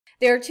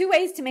There are two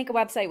ways to make a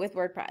website with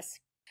WordPress.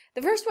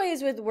 The first way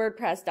is with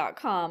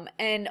WordPress.com,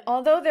 and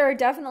although there are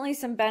definitely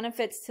some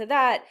benefits to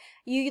that,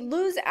 you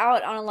lose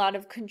out on a lot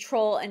of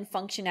control and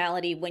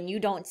functionality when you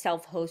don't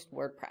self-host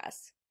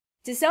WordPress.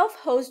 To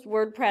self-host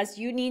WordPress,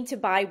 you need to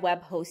buy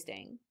web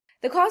hosting.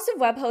 The cost of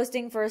web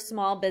hosting for a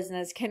small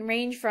business can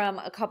range from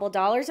a couple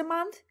dollars a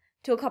month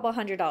to a couple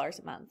 $100s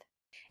a month.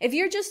 If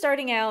you're just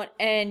starting out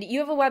and you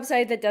have a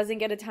website that doesn't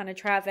get a ton of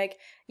traffic,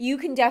 you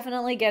can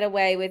definitely get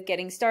away with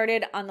getting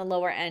started on the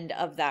lower end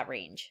of that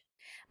range.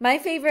 My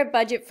favorite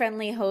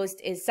budget-friendly host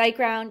is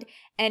SiteGround,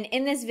 and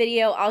in this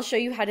video, I'll show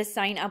you how to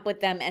sign up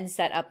with them and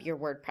set up your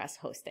WordPress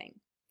hosting.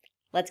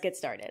 Let's get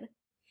started.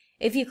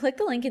 If you click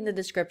the link in the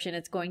description,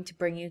 it's going to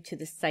bring you to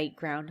the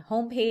SiteGround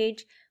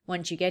homepage.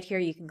 Once you get here,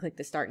 you can click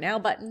the Start Now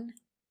button.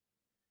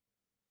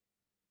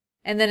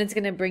 And then it's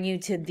going to bring you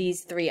to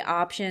these three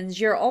options.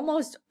 You're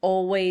almost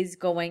always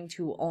going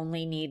to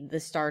only need the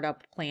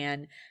startup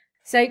plan.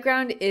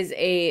 SiteGround is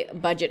a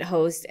budget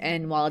host,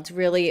 and while it's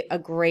really a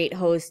great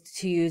host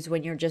to use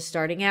when you're just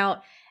starting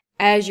out,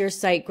 as your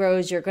site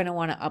grows, you're going to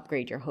want to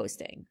upgrade your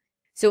hosting.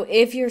 So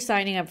if you're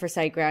signing up for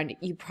SiteGround,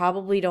 you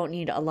probably don't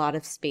need a lot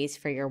of space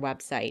for your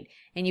website,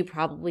 and you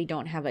probably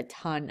don't have a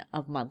ton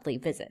of monthly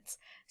visits.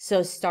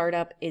 So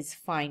startup is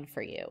fine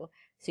for you.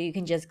 So you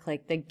can just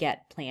click the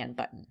Get Plan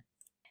button.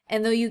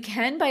 And though you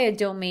can buy a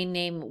domain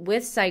name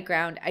with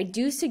SiteGround, I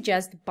do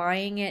suggest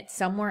buying it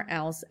somewhere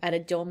else at a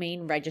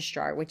domain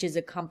registrar, which is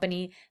a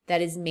company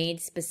that is made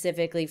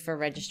specifically for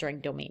registering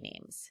domain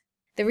names.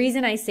 The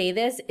reason I say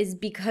this is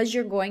because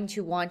you're going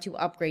to want to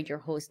upgrade your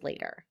host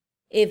later.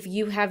 If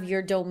you have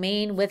your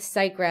domain with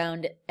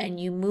SiteGround and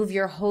you move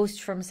your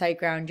host from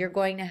SiteGround, you're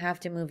going to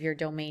have to move your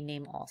domain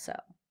name also.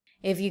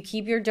 If you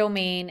keep your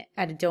domain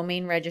at a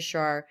domain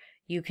registrar,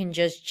 you can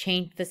just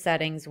change the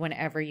settings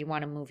whenever you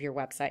want to move your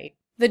website.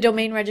 The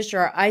domain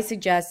registrar I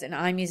suggest and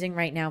I'm using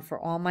right now for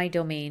all my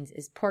domains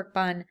is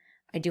Porkbun.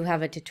 I do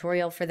have a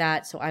tutorial for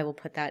that, so I will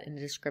put that in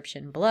the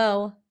description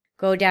below.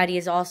 GoDaddy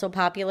is also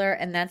popular,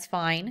 and that's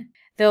fine.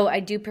 Though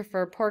I do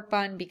prefer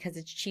Porkbun because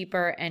it's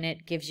cheaper and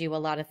it gives you a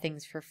lot of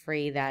things for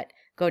free that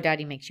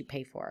GoDaddy makes you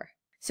pay for.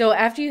 So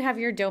after you have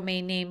your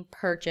domain name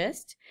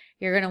purchased,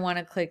 you're going to want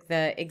to click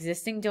the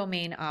existing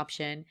domain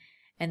option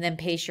and then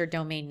paste your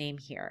domain name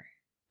here.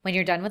 When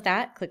you're done with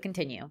that, click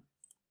Continue.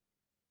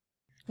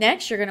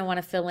 Next, you're going to want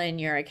to fill in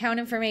your account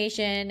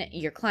information,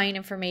 your client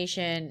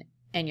information,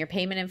 and your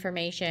payment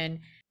information.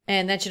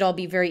 And that should all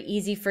be very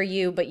easy for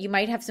you, but you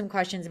might have some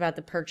questions about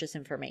the purchase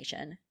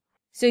information.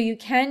 So you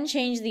can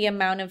change the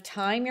amount of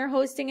time your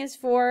hosting is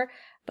for,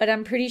 but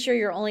I'm pretty sure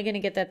you're only going to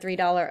get that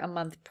 $3 a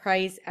month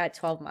price at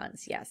 12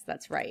 months. Yes,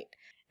 that's right.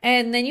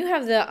 And then you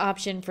have the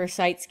option for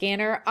Site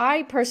Scanner.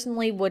 I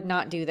personally would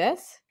not do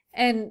this.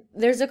 And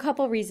there's a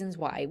couple reasons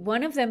why.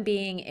 One of them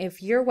being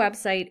if your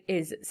website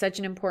is such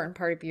an important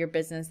part of your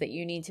business that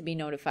you need to be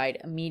notified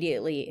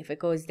immediately if it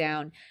goes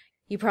down,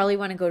 you probably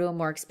want to go to a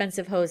more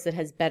expensive host that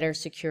has better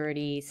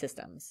security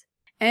systems.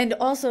 And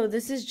also,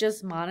 this is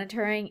just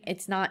monitoring.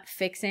 It's not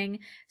fixing.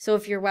 So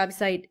if your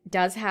website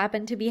does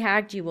happen to be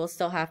hacked, you will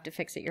still have to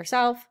fix it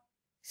yourself.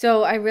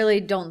 So I really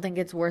don't think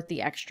it's worth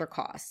the extra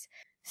cost.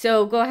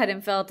 So go ahead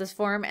and fill out this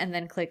form and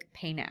then click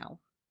Pay Now.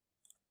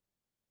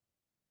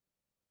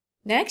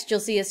 Next, you'll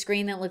see a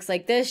screen that looks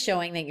like this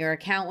showing that your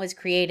account was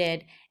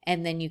created,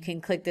 and then you can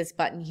click this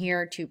button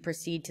here to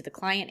proceed to the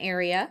client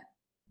area.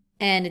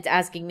 And it's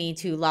asking me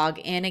to log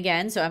in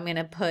again, so I'm going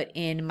to put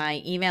in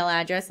my email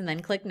address and then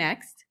click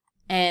Next.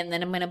 And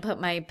then I'm going to put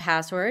my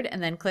password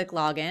and then click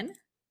Login.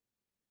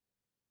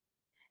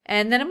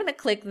 And then I'm going to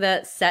click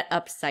the Set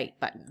Up Site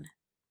button.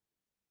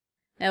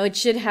 Now it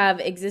should have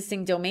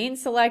existing domain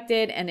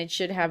selected, and it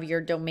should have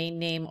your domain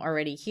name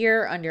already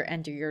here under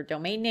Enter Your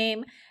Domain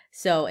Name.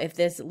 So if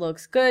this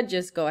looks good,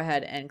 just go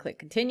ahead and click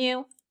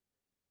Continue.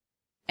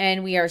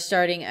 And we are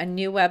starting a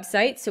new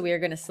website, so we are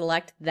going to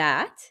select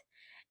that.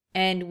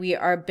 And we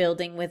are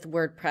building with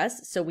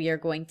WordPress, so we are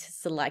going to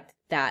select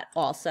that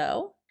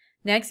also.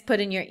 Next, put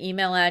in your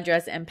email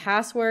address and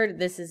password.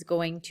 This is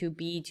going to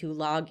be to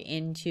log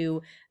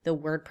into the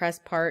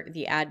WordPress part,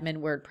 the admin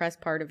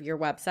WordPress part of your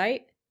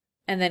website.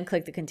 And then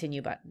click the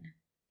Continue button.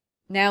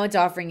 Now it's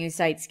offering you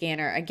Site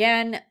Scanner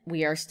again.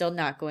 We are still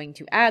not going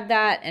to add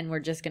that, and we're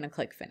just going to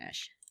click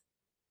Finish.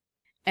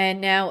 And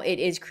now it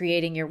is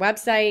creating your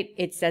website.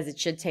 It says it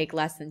should take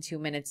less than 2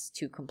 minutes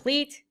to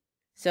complete.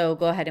 So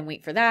go ahead and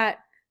wait for that.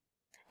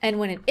 And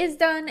when it is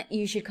done,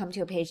 you should come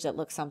to a page that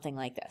looks something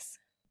like this.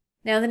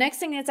 Now the next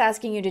thing it's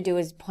asking you to do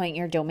is point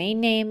your domain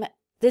name.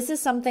 This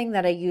is something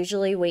that I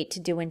usually wait to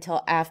do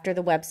until after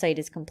the website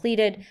is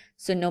completed,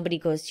 so nobody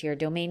goes to your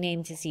domain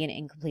name to see an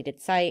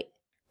incompleted site.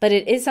 But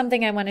it is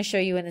something I want to show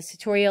you in this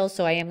tutorial,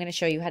 so I am going to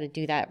show you how to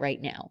do that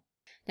right now.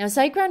 Now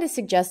SiteGround is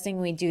suggesting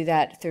we do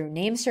that through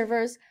name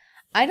servers.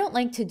 I don't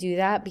like to do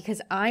that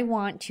because I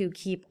want to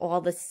keep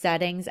all the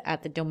settings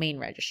at the domain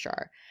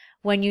registrar.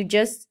 When you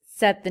just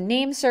set the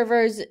name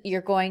servers, you're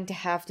going to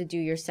have to do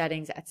your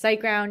settings at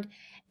SiteGround.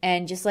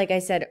 And just like I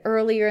said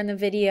earlier in the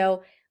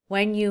video,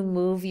 when you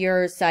move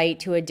your site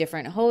to a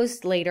different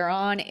host later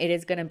on, it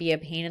is going to be a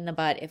pain in the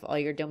butt if all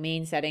your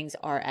domain settings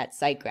are at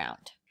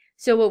SiteGround.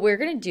 So what we're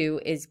going to do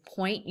is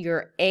point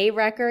your A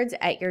records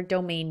at your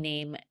domain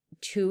name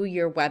to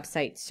your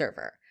website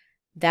server.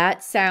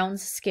 That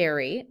sounds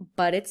scary,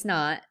 but it's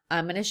not.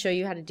 I'm going to show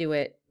you how to do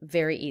it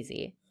very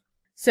easy.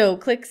 So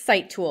click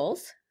Site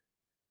Tools,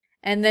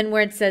 and then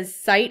where it says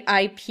Site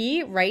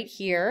IP right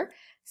here,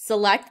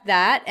 select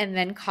that and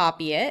then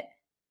copy it.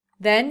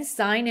 Then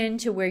sign in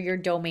to where your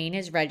domain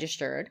is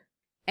registered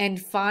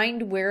and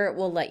find where it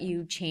will let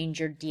you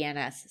change your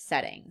DNS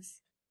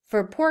settings.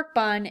 For pork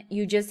bun,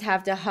 you just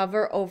have to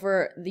hover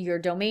over your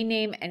domain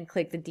name and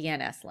click the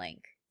DNS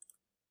link.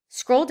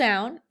 Scroll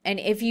down, and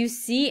if you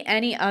see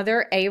any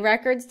other A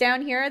records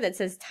down here that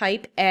says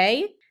type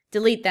A,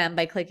 delete them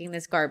by clicking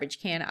this garbage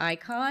can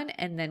icon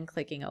and then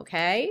clicking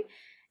OK,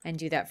 and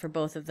do that for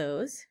both of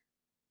those.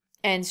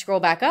 And scroll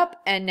back up,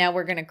 and now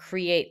we're going to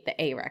create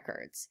the A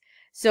records.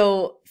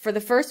 So for the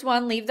first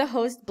one, leave the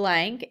host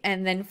blank,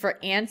 and then for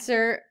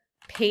answer,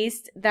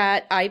 paste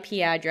that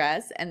IP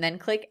address and then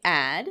click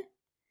add.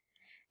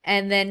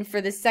 And then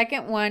for the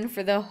second one,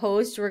 for the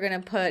host, we're going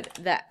to put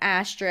the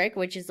asterisk,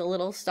 which is a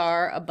little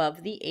star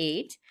above the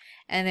 8.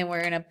 And then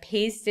we're going to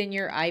paste in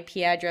your IP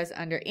address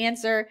under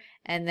answer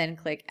and then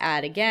click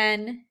add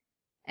again.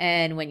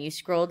 And when you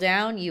scroll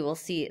down, you will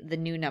see the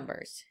new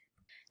numbers.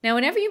 Now,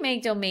 whenever you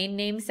make domain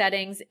name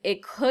settings,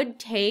 it could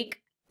take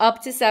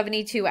up to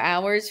 72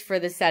 hours for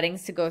the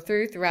settings to go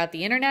throughout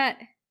the internet,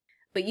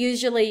 but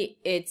usually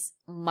it's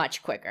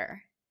much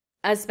quicker,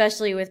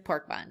 especially with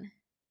pork bun.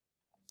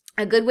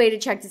 A good way to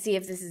check to see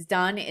if this is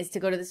done is to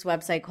go to this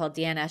website called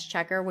DNS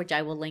Checker, which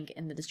I will link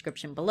in the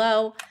description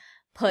below.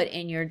 Put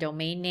in your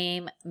domain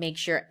name, make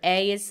sure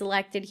A is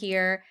selected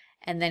here,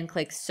 and then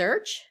click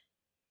search.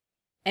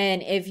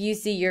 And if you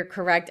see your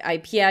correct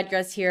IP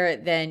address here,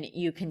 then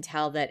you can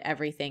tell that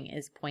everything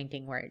is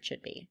pointing where it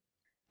should be.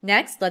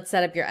 Next, let's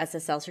set up your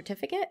SSL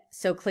certificate.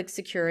 So click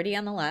Security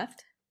on the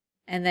left,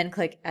 and then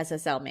click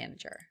SSL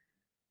Manager.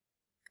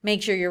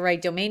 Make sure your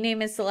right domain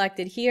name is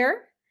selected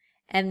here.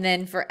 And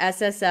then for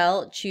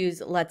SSL,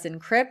 choose Let's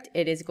Encrypt.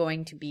 It is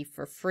going to be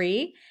for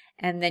free.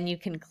 And then you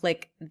can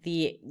click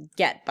the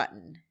Get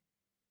button.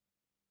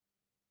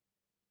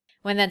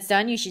 When that's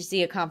done, you should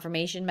see a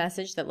confirmation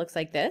message that looks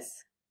like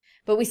this.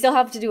 But we still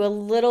have to do a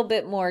little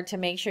bit more to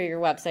make sure your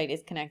website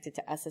is connected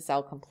to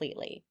SSL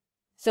completely.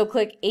 So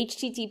click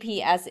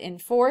HTTPS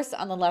Enforce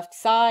on the left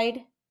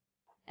side,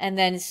 and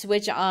then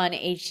switch on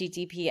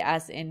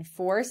HTTPS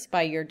Enforce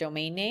by your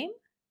domain name.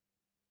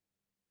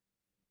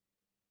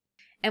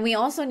 And we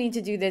also need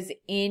to do this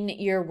in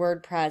your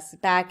WordPress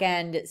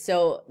backend.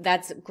 So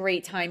that's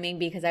great timing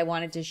because I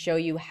wanted to show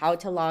you how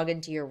to log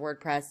into your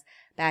WordPress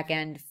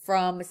backend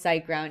from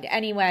SiteGround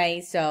anyway.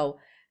 So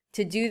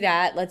to do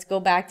that, let's go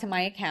back to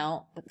my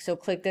account. So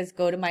click this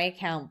Go to My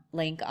Account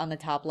link on the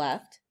top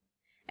left.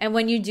 And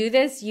when you do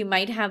this, you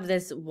might have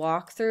this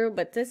walkthrough,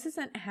 but this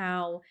isn't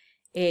how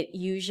it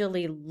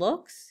usually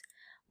looks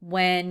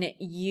when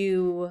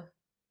you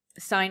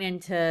sign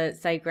into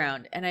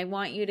SiteGround. And I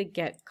want you to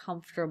get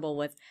comfortable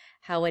with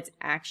how it's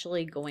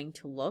actually going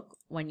to look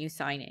when you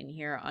sign in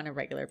here on a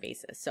regular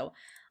basis. So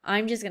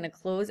I'm just going to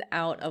close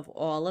out of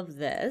all of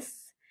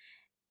this.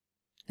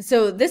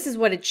 So this is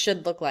what it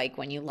should look like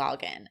when you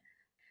log in.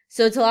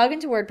 So to log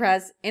into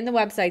WordPress, in the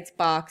Websites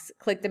box,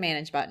 click the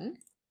Manage button.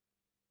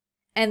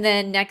 And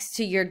then next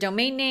to your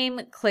domain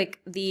name, click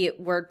the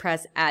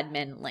WordPress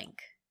admin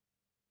link.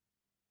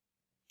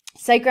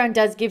 SiteGround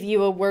does give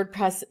you a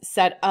WordPress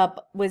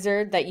setup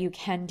wizard that you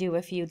can do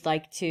if you'd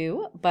like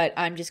to, but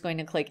I'm just going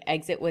to click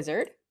Exit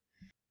Wizard.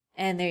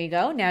 And there you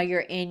go. Now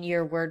you're in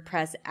your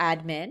WordPress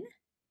admin.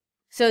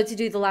 So to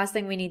do the last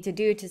thing we need to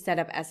do to set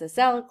up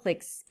SSL,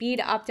 click Speed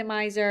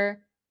Optimizer,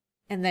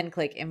 and then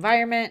click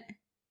Environment.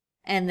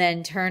 And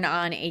then turn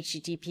on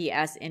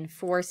HTTPS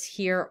Enforce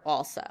here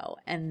also,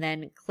 and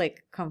then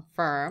click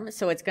Confirm.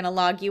 So it's going to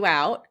log you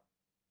out.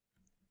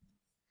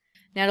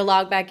 Now to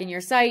log back in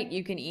your site,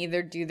 you can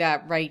either do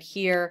that right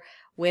here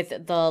with the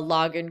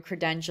login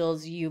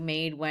credentials you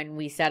made when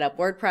we set up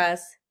WordPress,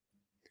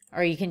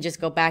 or you can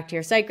just go back to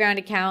your SiteGround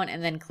account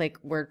and then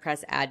click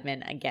WordPress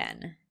Admin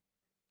again.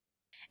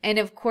 And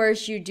of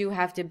course, you do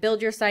have to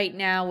build your site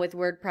now with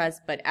WordPress,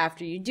 but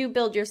after you do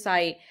build your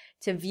site,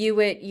 to view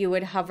it, you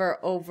would hover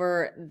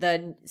over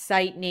the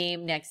site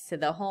name next to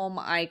the home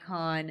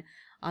icon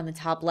on the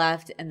top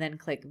left and then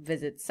click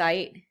Visit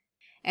Site.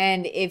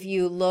 And if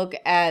you look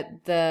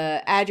at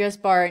the address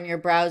bar in your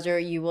browser,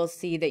 you will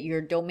see that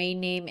your domain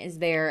name is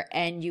there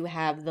and you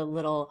have the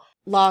little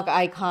log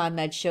icon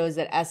that shows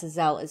that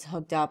SSL is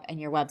hooked up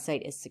and your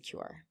website is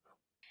secure.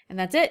 And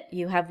that's it.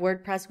 You have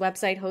WordPress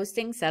website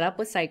hosting set up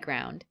with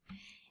SiteGround.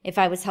 If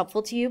I was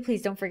helpful to you,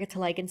 please don't forget to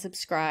like and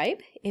subscribe.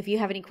 If you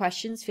have any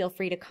questions, feel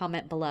free to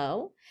comment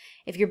below.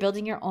 If you're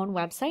building your own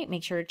website,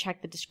 make sure to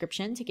check the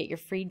description to get your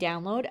free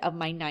download of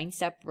my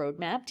 9-step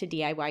roadmap to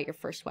DIY your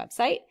first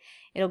website.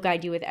 It'll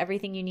guide you with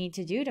everything you need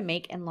to do to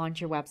make and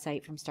launch your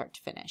website from start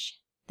to finish.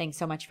 Thanks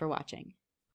so much for watching.